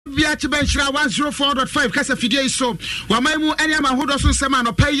bia chibenchira 104.5 kasa fidie so wamaimu eni ama hodo so nsema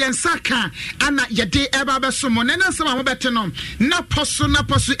no pay yen saka ana yede eba besomo ne nsema ho bete no na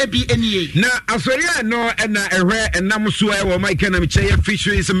poso ebi enie na asori no na ehwe enam so e wo Mike na mcheye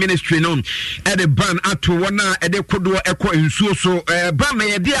Fisheries Ministry no e de ban ato wona e de kodo ekọ nsuo so ban na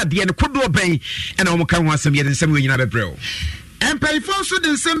yede ade ne kodo ben e na wo ka ho asem yede nsem we nyina bebreo Empayfo so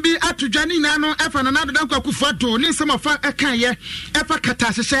den sembi atudwane na no efa na nadodan kwakufa to ne nsem afa eka ye efa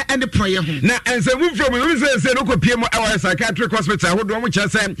kata hye ene proye ho na ensemu from we say no kopie mo our psychiatric hospital ho do mo kya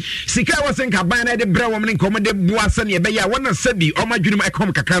say sika was nka ban na de bra wo me nkom de boa se ne be ya wona sabi o madwunu mo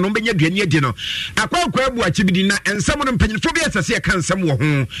ekom kakra no benya duane adi no akwa abu achibidi na ensem no mpanyinfo bi asase eka nsem wo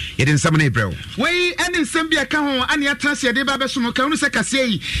ho ye de nsem na ebreo we ene nsem bi eka ho ane atrase ye de ba beso ka unu se kase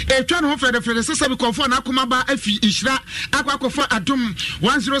yi etwa no ho frede se sabi konfo na akoma ba afi ihira akwa for Adom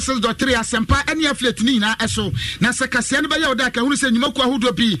 106.3 asempa eni aflet ni na eso na sekase no ba ye oda ka hunu se nyuma ku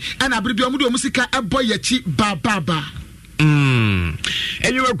ahodo bi ana abrebi omudo musika ebo yachi baba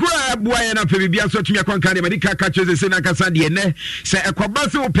enyo kwa boya na pebibia so tumi akwanka de medika ka chose se na kasa de ne se ekoba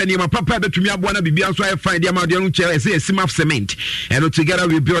se opani ma papa betumi aboa na bibia so find de ma de no che se simaf cement and together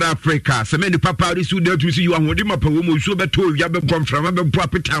we build Africa cement papa ri su de to see you ahodi ma pa wo mo so beto ya be konframa be po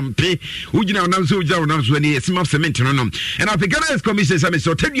apetampe ugina onam so ugina onam so ne simaf cement no and Africa is commission se me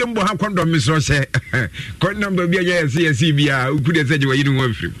so tedium bo ha kondom me so se kondom ba bia ya se bia ukude se je wa yinu wa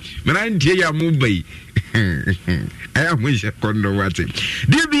firi me na ntie ya mu bai I am wish kondo wati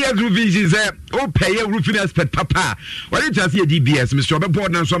DBS roofing say o pay roofing expert papa what you just see DBS Mr.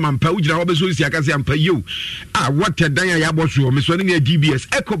 Obeboard na so ampa ugina obeso si akase ampa you what dan ya boso Mr. ni DBS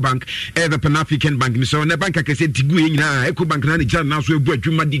Ecobank the Pan African Bank Mr. na bank akase tigu nyina Ecobank na ni na so ebu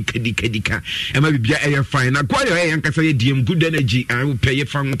adwuma dikadika e ma bibia e fine na kwa ye yankasa ye diem good energy o pay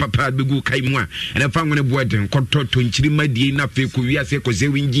fan papa begu kai mu a na fan ne boaden koto to nchiri madie na fe ko wiase ko ze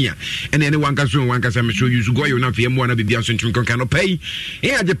wingia ene ne wankasa me show you go you na fe mu na bibia so ntumi kan no pay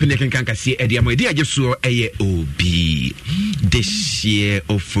e aje pene kan kase e dia mo e dia aje so eye obi this year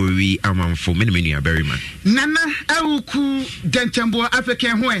ofori amanfo menu aberima nana awuku dentembo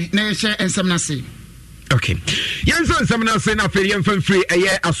african ho na ye hye ensem na se. Okay. Yanson samna say na fe yem free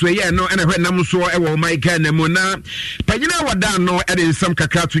eye asoye no ena hwe nam so e wo Mike na mu na panyina wada no e de nsam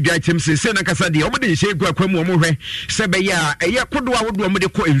kakra to dwa chem se na kasa de o de hye gu akwam o mo hwe se be ya eye kodo a wodo mo de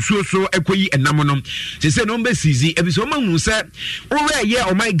ko ensuo so ekoyi enam no se no mbe sizi e bi so mahu se wo we ye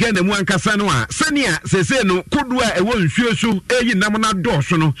o Mike na mu ankasa no a senia se no kodo a e wo ensuo so eyi nam na do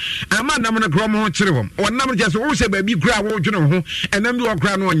so no ama nam na gro mo ho kire wo o nam je so wo se ba bi kura wo dwene ho enam bi wo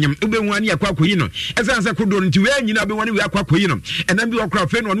kura no onyem ube hu ani akwa koyi no se kodo nti we nyina be woni we akwakoyi no enam bi okra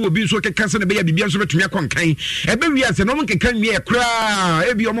fe no obi nso keka se ne be ya bibia nso betumi akonkan ebe wi ase no monkekan mi ekra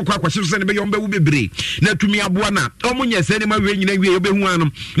ebi omo kwa kwahye se ne be yomba wu bebre na tumi aboa na omo nya se ne ma we nyina we obehu ano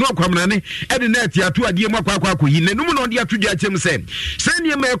no akwamna ne e de net ato ade mu akwakoyi ne num no de ato dua chem se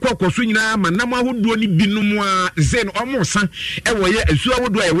ne ma ekwakoso nyina ma nam ahodo ni binum a ze no omo sa e wo ye asu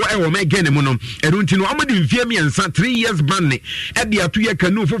ahodo e wo ma gene mu no eru nti no omo de mfie mi ensa 3 years ban ne e de ato ye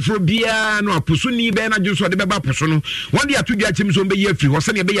canoe foforo bia no aposo ni be na so de beba poso no won de atudua chim so be ye afiri wo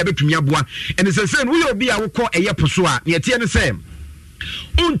se ne be ya betumi aboa ene se no yo bi a wokọ eye poso a ne tie ne se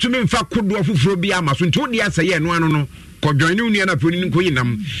untumi mfa kodo foforo bi ama so nti wo de aseye no ano no ko join ni na foni nko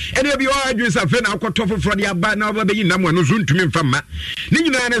yinam ene bi o adwen sa fe na akoto foforo de aba na ba be yinam ano so ntumi mfa ma ni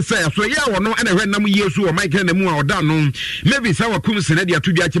nyina ne se so ye wo no ene hwe nam yesu o Michael na mu a oda no maybe sa wakum se na de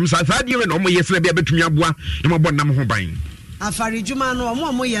atudua chim sa de we na o mo yesre be betumi aboa na mo bo nam ho ban afari juma no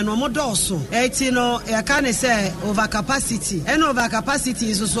omo ye no modoso eti no e ka ne say overcapacity and overcapacity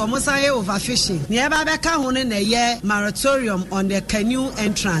is so omo say overfishing ne eba be ka ho ne na ye moratorium on the canoe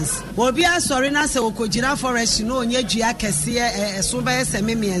entrants obi asori na say okojira forest no onye dua kese eso ba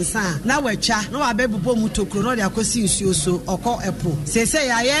eseme miensa na watwa na wa bebubo mutokro no de akosi nsuo so okọ epo say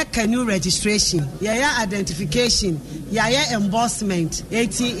ya ye canoe registration ya identification ya embossment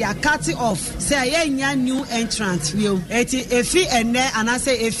eti ya cut off say ya nya new entrant we eti efi enne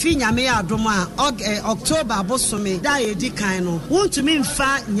anase efi nyame adom a October abosome da edi kan no wontumi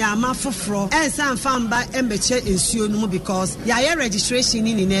mfa nyama foforo ensa mfa mba embeche ensuo no because ya registration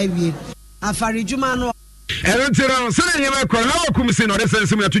ni na awie afari juma no Erentira sene yema kwa na wakum se no de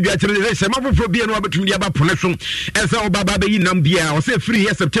sense mu atudua kire de se mafoforo bia no abetumi dia ba pone so ensa obaba be yinam bia o se free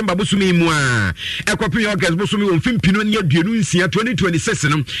here September bosumi mu a ekopi August bosumi won fimpino ne aduanu nsia 2026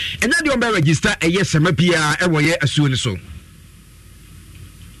 no enya de on be register eye sema bia e wo ye asuo ni so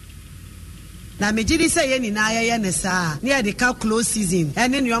na mejidi se ye ni na ye ne saa ne de ka close season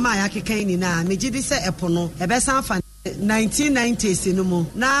ene nyoma ya keka ni na mejidi se epo no ebe san fa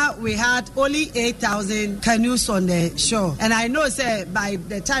 1990s now we had only 8,000 canoes on the shore, and I know say by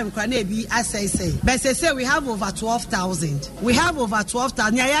the time Kwanebi I say but say we have over 12,000. We have over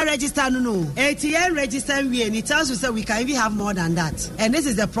 12,000. Yeah, register no. ATM register we, and it tells you say we can even have more than that, and this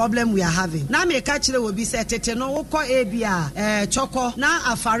is the problem we are having. Now me catch will be say tete no ko ebia choko na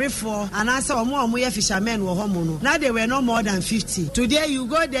afare for and answer omo fishermen wo homo no. Now they were no more than 50. Today you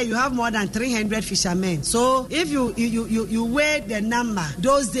go there you have more than 300 fishermen. So if you weigh the number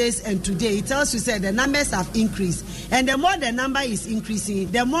those days and today, it tells you say the numbers have increased, and the more the number is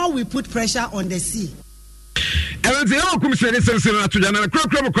increasing, the more we put pressure on the sea. Ẹ̀rọ̀ntì yẹn ọ̀kùnrin sẹ́ni sẹ́nsẹ́n àtúnyà náà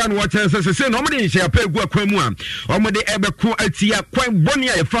kúrọ́kúrọ́ kwan wọ́n kyerẹ́ sẹ́sẹ́ ní ọmọdé nhyɛ apẹ́ egu akwan mu a ọmọdé ẹbẹ̀kọ ẹtì a kwan bọ́ni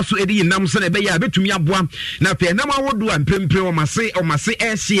a yẹfa so ẹdi yìí nam sẹ́ni ẹbẹ̀ yẹ abẹ́tumi aboa na afẹ́ ẹnam ahodoɔ a mpempere ɔmase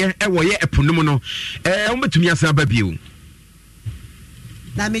ɛhyɛ ɛwɔ yɛ ɛpo nom no ɔmọbɛtumi ase aba bio.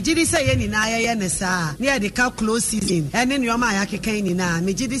 Na mejidi se ye nyina ye ne saa ne de ka close season ene nneoma ayakeka nyina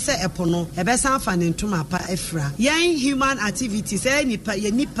mejidi se epo no ebesan fa ne ntoma pa efra yen human activities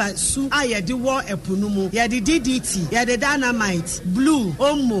nipa su aye de wo epo no mu ye de DDT ye de dynamite blue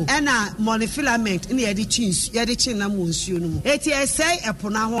omo ena monofilament ne ye de chin na mo nsuo no mu eti esai epo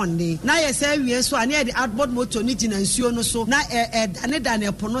na honde na ye sai wie so ane ye de outboard motor ni gina nsuo no so na ane da ne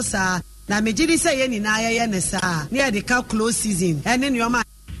epo no saa na mejidi se ye nyina ye ne saa ne de ka close season ene nneoma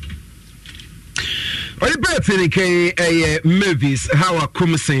Oye Bethany kay movies how a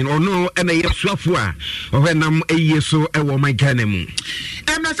kumsin or no and a swafwa or when I'm a year so a woman canemu.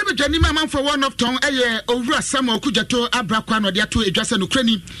 And I said, Johnny Mamma for one of tongue a year over summer Kujato Abraquan or the two Jason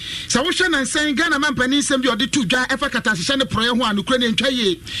Ukraine. So Ocean and saying Ghana Mampani send you the two guy Efakatan prayer one Ukrainian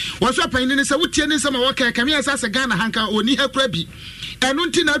Kaye. Was up in a Wutian in some worker, come here as a Ghana Hanka or Niha Prebi. And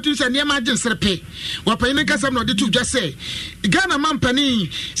until now to send your margins repay. What Painakasam or the two just say Ghana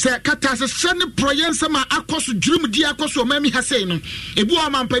Mampani say Katas send prayer some akos dream diakos or Mammy Hassan. A boy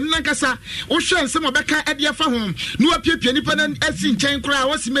Mampani Kasa, Ocean some of Becca at your home. No appear penny as in chain cry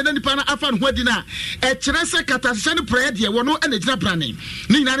was made any pana afan wedina. A Chenasa Katas prayer dear one no and it's not planning.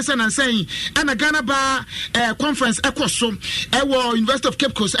 Nina and saying and a Ghana bar conference Ecoso, Ewa University of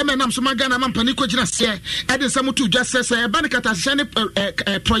Cape Coast, Emanam Sumagana Mampani Kojina say, added some to just say Banakatas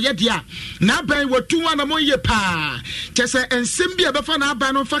Proyedia. Now, by what 2 1 more year pa. Chessa and Simbia Bafana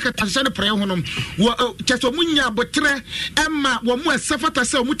Bano Fakatan prayer honum. Chesomunia Botre Emma Wamu Safata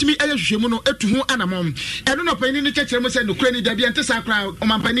so Mutimi Ayashimuno Etu Anamom. I don't know if any church and Ukraine Debianta Sacra or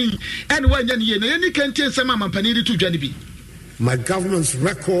Mampani and when any can tell some Mampani to Janibi. My government's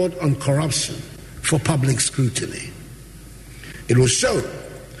record on corruption for public scrutiny. It will show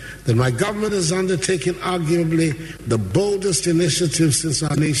that my government has undertaken arguably the boldest initiative since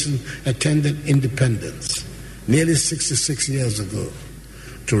our nation attained independence nearly 66 years ago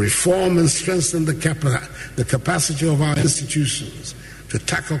to reform and strengthen the capacity of our institutions to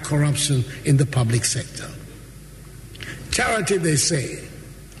tackle corruption in the public sector. Charity, they say,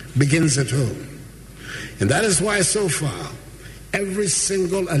 begins at home. And that is why so far every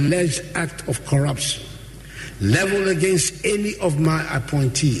single alleged act of corruption leveled against any of my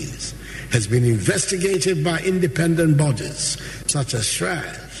appointees has been investigated by independent bodies such as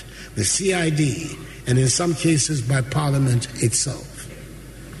Fisheries, the CID, and in some cases by Parliament itself.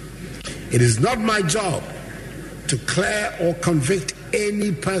 It is not my job to clear or convict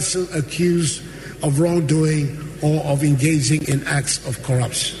any person accused of wrongdoing or of engaging in acts of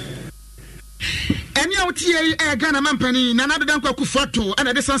corruption. Any OTA Ghana Mampani, Nana Danko Kufato, and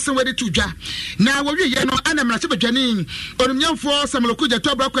a distance ready to Ja. Now, we are no animal Janin, or young for some Lokuja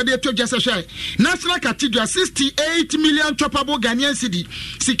Tobacco de Toja National Cathedral 68 million topable Ghanaian city.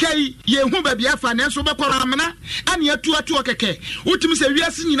 Sikai, Yehuba Biafra, Naso Bakoramana, and yet to a Tuakake. Ultimately, we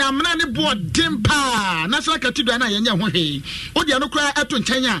are seeing a man board Dimpa, National Cathedral, and Yahoe. Odiano cry at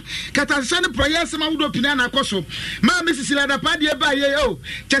Tuntanya, Katasana Prayer, some Udo Pinana Coso. Ma Mrs. Lada Padia by Yeo,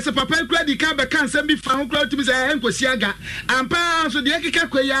 Chesapeake credit card cancer be found close to Mr. Nkosiaga. And pass the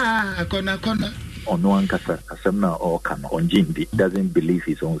Ekaka Kona. On one Kasemna or Kano on Jindi doesn't believe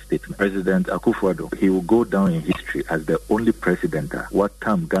his own statement. President Akufo-Addo, he will go down in history as the only president what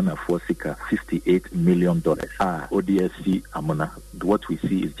time Ghana for Sika $58 million. ODSC Amona, what we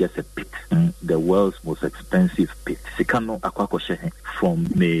see is just a pit, the world's most expensive pit. Sikano Akwakoshe from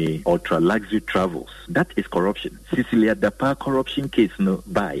the ultra luxury travels. That is corruption. Cecilia Dapa corruption case no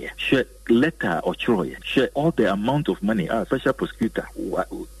buy. Sure. Letter or Troy share all the amount of money. Our special prosecutor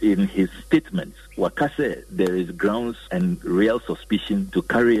in his statements Wakase there is grounds and real suspicion to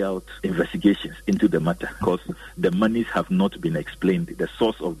carry out investigations into the matter because the monies have not been explained. The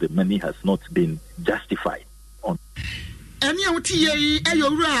source of the money has not been justified. eni a wuti ye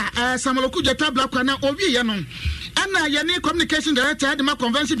eyowura Samaloku Jeta Black na obi ye no ana ye ne communication director de ma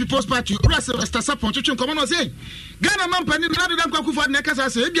convention people's party ura Sylvester Sapon twetwe nkomo no say Ghana man pani na de kwaku for na kasa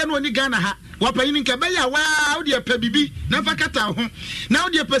say ebia no oni Ghana ha wa pani nka be ya wa wo de pa bibi na fa kata ho na wo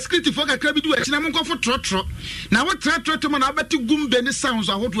de pa security for kakra bi du achi na mo nkofo trotro na wo trotro to mo na beti gumbe ni sounds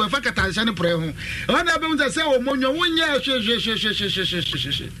ahodo fa kata sha ne pre ho ona be mo say o monyo wonya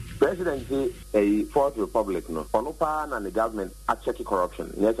Presidency a fourth republic no Onopa and the government are checking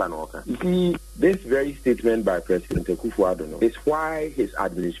corruption. Yes and okay. You see, this very statement by President Akufo-Addo is why his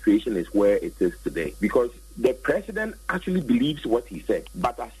administration is where it is today. Because the president actually believes what he said,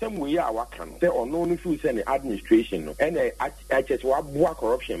 but as some way our can say or no if any administration and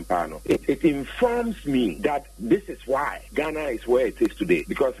corruption panel, it informs me that this is why Ghana is where it is today,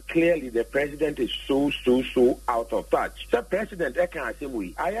 because clearly the president is so out of touch. The president I can't say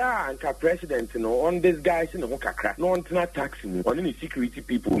we and president on this guys in the Hokakra, no on taxing on any security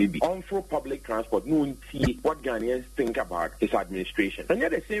people maybe on for public transport, no see what Ghanaians think about his administration. And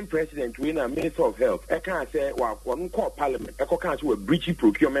yet the same president when a minister of health I can't say one call parliament I can't a breachy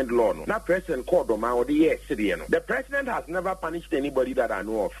procurement law no. That president called them out the year city. The president has never punished anybody that I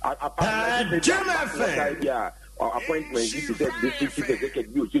know of. Appointment if you said district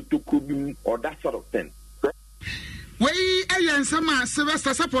executive you took or that sort of thing. Wey sama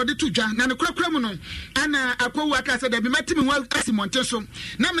Sylvester support the tuja na ne krakra mu no ana akwawu aka say da bi matimi ho asimonte so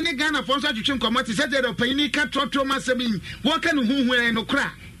na me ne Ghana for so atwetwe nkomati say dey opani ka trotro masemi wo ka ne huhu no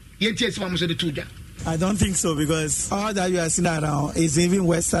kra yenti asima mo so the tuja. I don't think so, because all that you are seeing around is even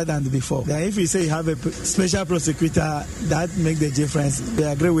worse than before. Then if you say you have a special prosecutor, that makes the difference. We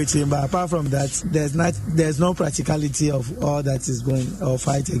agree with him, but apart from that, there's no practicality of all that is going or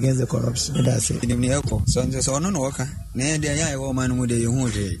fight against the corruption. That's it. So no worker. Ne dia ya wo man mu de ye hu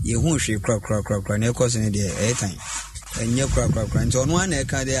hwe ne cause ne de time. Enye kra nti ono ana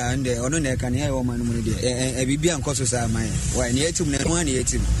eka de ande ono na eka ne ya wo man mu de e bibia nkoso sa man wa ne yatim ne no ana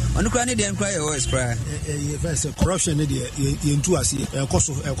yatim ono kra ne de nkra ye wo skra first corruption ne de ye ntu ase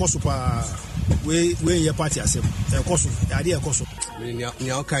ekoso pa we ye party asem ekoso ya de ekoso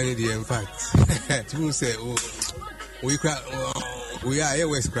ni o kan ne de in fact tu say we are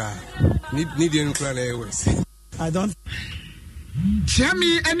always cry need de nkra na always I don't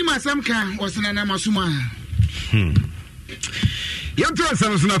Chami any masam kan wasina na masuma Yantra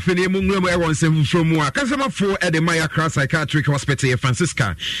Samson Afeni Mungu Ewan Sem from Mua Casamafo at the Maya Cross Psychiatric Hospital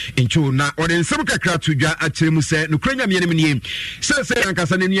Francisca in Chuna or in Samaka to Ja at Chemuse, Ukraine Yemini. So say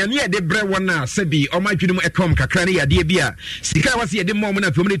Ancasanania de Brewana, Sebi, or my Pinum Ecom Kakrani, Adibia. Sika was the moment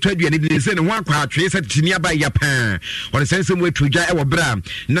of family trade and it is in one quart trace at nearby Japan. Or the sense way to Ja or Bram.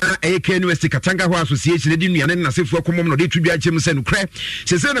 Na AK West Katanga Association, Edian and Nasif for Common de Tribia Chemus and Crack.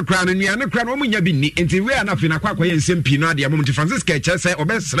 Sesana Crown and Yana Crown Yabini, and we are not in a quack and Simpina, the Amount Francisca. Say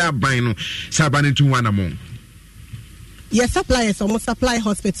obesra ban sabane tu wana mo ye suppliers almost supply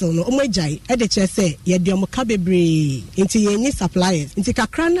hospital no omojai e de che say ye de omoka bebre nti ye nyi suppliers nti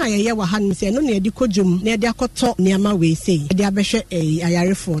kakra na ye wa han se no na ye di kodwum na ye de akoto niama we say ye de abehwe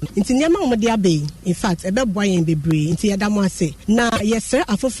ayarefo nti niama omo de abe in fact e be boa yen bebre nti ye da mo ase na ye sere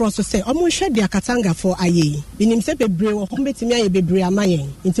afoforo so say omo hwe de akatanga for aye binim se bebre wo betimi aye bebre amayen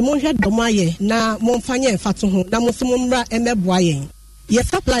nti mo hwe do mo aye na mo mfanye mfato ho na mo so mo mra emeboa yen. Yes,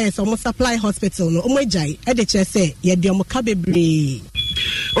 suppliers almost supply hospital no omojai e de che say ye de omoka bebre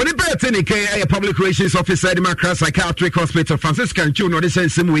Oni Betenike, a public relations officer at the Macra Psychiatric Hospital, Francisca and Chuno, the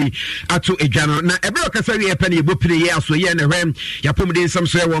same way to a general. Now, a broker say a penny whooping years so yen and ram, Yapumid some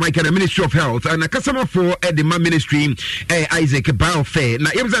say, well, make a Ministry of Health and a customer for at the ministry, Isaac Balfair. Now,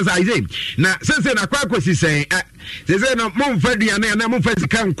 it was as Isaac. Now, since then, a quack was saying, there's no more Ferdian and no fancy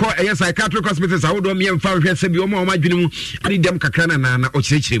can call a psychiatric hospitals. I would me and found here, say, you more, my dream, I need them Kakana or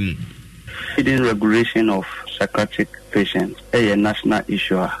Chachim. It is regulation of psychiatric patients a national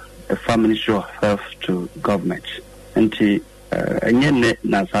issue, a family issue of health to government. And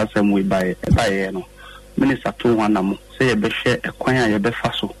na sasem we buy no minister to one say a share a kwanya be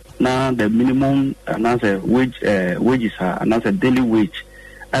faso. Now the minimum another wages are another daily wage.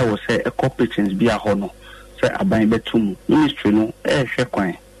 I will say a competence be a hono. Say aban betum ministry no share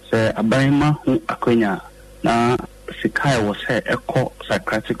kwanya. Say aban who akwanya na sikai was say a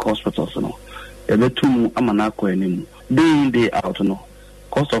psychiatric hospitals no. Betum amanako enimu. Day in, day out, no.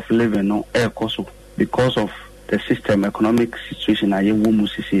 Cost of living, no, air cost because of the system, economic situation, I will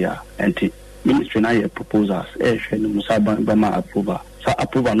and the ministry na proposals, air no musaba bama approval. Sa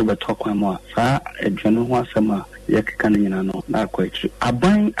approval no be talk more. Sa edwano ho asema ye keka nyina no na kwa etu.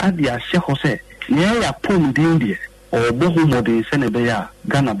 Aban ade ahye ho se, ne ya pom din de. or bohu mode senebeya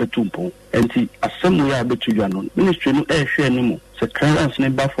Ghana betumpo enti asem we abetu dwa no ministry no ehwe animo se clearance ne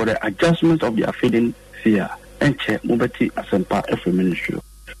ba for the adjustment of the feeding fee enche mobeti asempa efe ministry.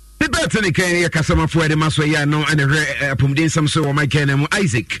 The better can customer for the Masoya no and a Pumdin some so my canam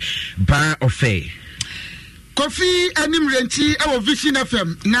Isaac Bar of Fay. Coffee and Nimrenti, our Vision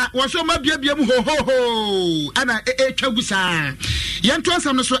FM. Now, was so much ho ho ho, and a Kagusa. Yantos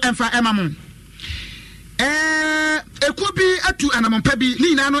am so and for Emma. It could be a two animal pebby,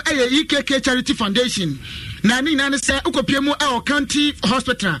 Nina no EKK Charity Foundation. Nani Nana say Ukopiemo our county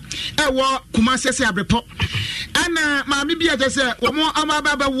hospital. Kumase say report. And Mammy Bia just say, Omo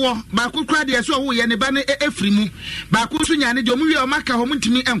Amababa war, Baku Cradi, so we and a banner Efrimu, Baku Sunyani, Jomu, Maka home to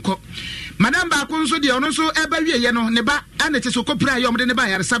me uncle. Madame Bakunso di onoso ebawie ye no ne ba anete so kopra yom de ne ba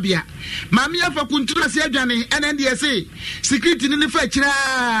yare sabia mami afa kuntura se adwane NNDSA security ni fa kira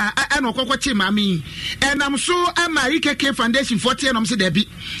ana kokkoche mami enam so ama IKK Foundation 40 enom se dabi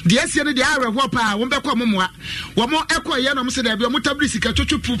de asie ne de areho pa wo bekọ momoa wo mo ekoye enom se dabi wo tabri sika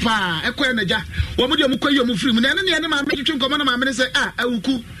twotwo pa ekoye naja wo mo de mo koyi mo firi mu na ne mami twetwe nkomo na mami ne se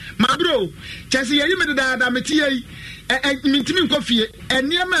awuku mabro chese yeri me da meti yi mintimi nkofie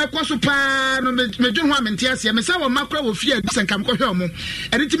eniema ekoso pa no medwon ho amente ase me sa wo makra wo fie adisen kam ko hwe mo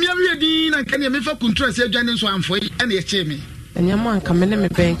enitimi awie din na kan ye me fa kuntura se adwane nso amfoi ene ye che me enyama anka me ne me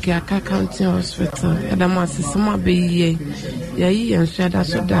bank aka county hospital Adom Kasiebo be ye yayi enso ada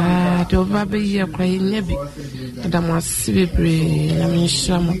so da de oba be ye kwa nya bi Adom Kasiebo bre na me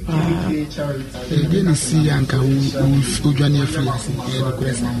shama pa de ni si anka wo dwane afiri ase e no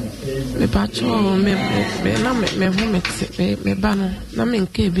kwesa me pacho me na me ho me ba no na me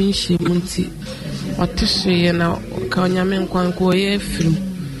nke bi nhye munti otishe na ka onyame nkwanko ye afiri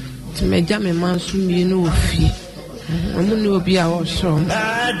ti meja me manso mi no ofie Omuni obi a osho.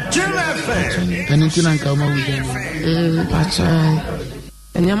 Anything anka ma wuja. Pacha.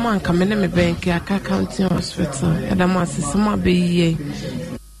 Enyama anka me ne me bank aka county hospital. Adom Kasiebo be ye.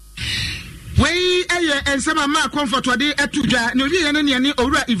 Wey ensema ma comfort wade atudwa no wie ne ne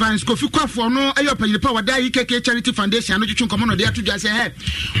owura Evans Kofi Kwafo no ayo panyiripa wada IKK Charity Foundation no twetwe nkomo no de atudwa se he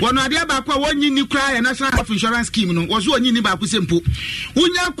wono ade ba kwa wonyi ni kra ya National Health Insurance Scheme no wozo onyi ni ba ku sempo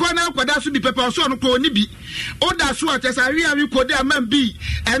wonya kwa na kwada so bi pepe so no kwa oni bi oda so atesa wi kode amam bi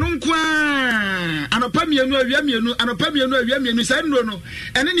eno nko anopa mienu awia mienu anopa mienu awia mienu sa nro no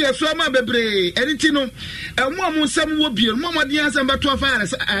ene ne eso ma bebre ene ti no mo nsam wo bi mo modin ansam ba to fa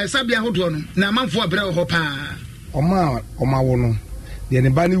sabia hodo no na manfo abra ho pa oma wo no de ne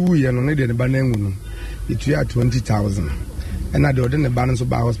ba ne wuye no ne de ne ba na enwu no itu ya 20,000 and na de ne ba no so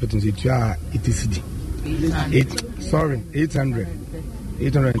ba hospital so itu ya 80 cedi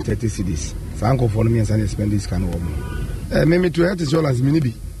 830 cedis sanko for me and spend this kind of me to health insurance mini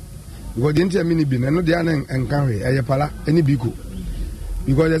bi because the entire mini bi no de an enkan we eyepala any biko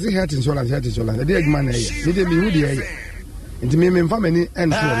because there's health insurance the egman me de me hu de nti me family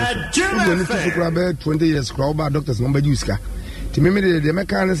and so on so to grab 20 years crowd by doctors number use ka ti me de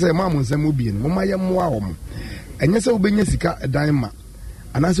meka say ma mo nsam obi no ma ye moa wo mo enye se obenya sika dan ma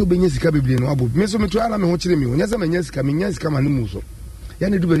ana se obenya sika bebie no abo me so me to ala me ho kire me onya se menya sika ma ne mu so ya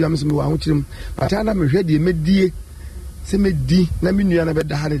ne du bebia me so me wa ho kire pata na me hwe de medie se medi na me nua na be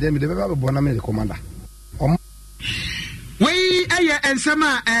da ha de me de be ba bo na me de commander Wey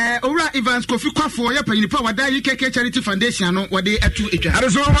ensema owura Evans Kofi Kwafo ya panyinipa wada IKK Charity Foundation no wade atu etwa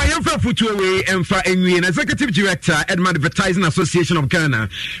Adeso ma yemfa futu we emfa enwie na Executive Director Edmund Advertising Association of Ghana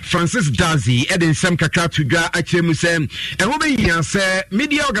Francis Dazi ensem kakra tudwa achemu se ho be yin se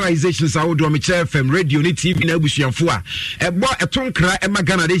media organizations awodo me che FM radio ni TV na abusuafo a ebo etonkra ema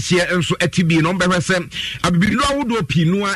Ghana de hie enso atibi no behwe se abibilu awodo pinu